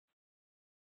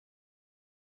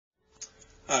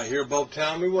Hi, here at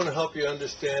BulbTown, we want to help you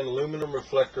understand aluminum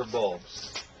reflector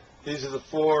bulbs. These are the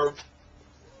four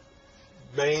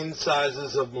main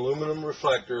sizes of aluminum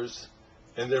reflectors,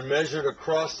 and they're measured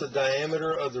across the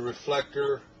diameter of the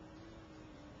reflector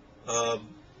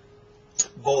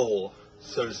bowl,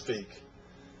 so to speak.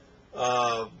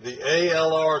 The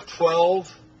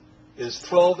ALR-12 is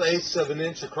 12/8 of an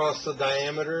inch across the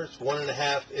diameter. It's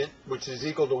 1.5 inch, which is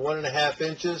equal to 1.5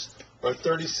 inches, or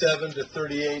 37 to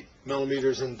 38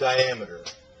 millimeters in diameter.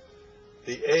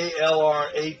 The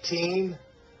ALR-18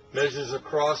 measures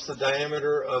across the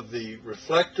diameter of the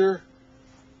reflector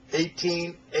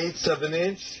 18/8 of an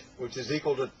inch, which is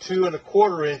equal to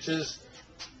 2.25 inches,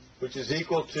 which is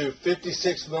equal to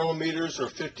 56 millimeters or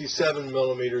 57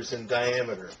 millimeters in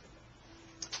diameter.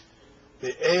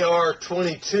 The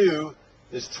AR-22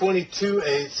 is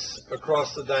 22/8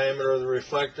 across the diameter of the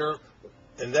reflector,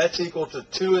 and that's equal to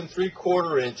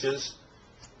 2.75 inches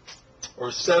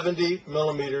or 70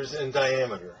 millimeters in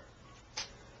diameter.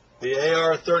 The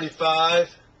AR-35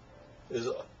 is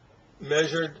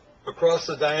measured across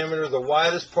the diameter of the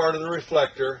widest part of the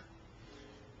reflector,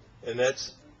 and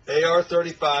that's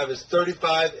AR-35 is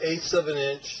 35/8 of an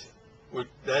inch,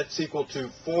 that's equal to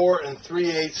 4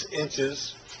 3/8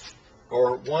 inches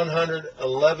or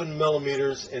 111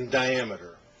 millimeters in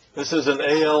diameter. This is an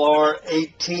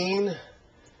ALR-18,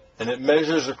 and it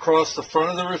measures across the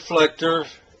front of the reflector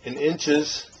in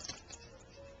inches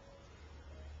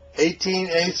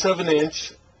 18/8 of an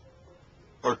inch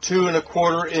or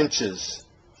 2.25 inches,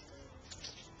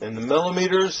 and the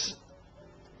millimeters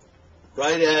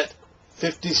right at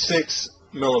 56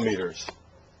 millimeters.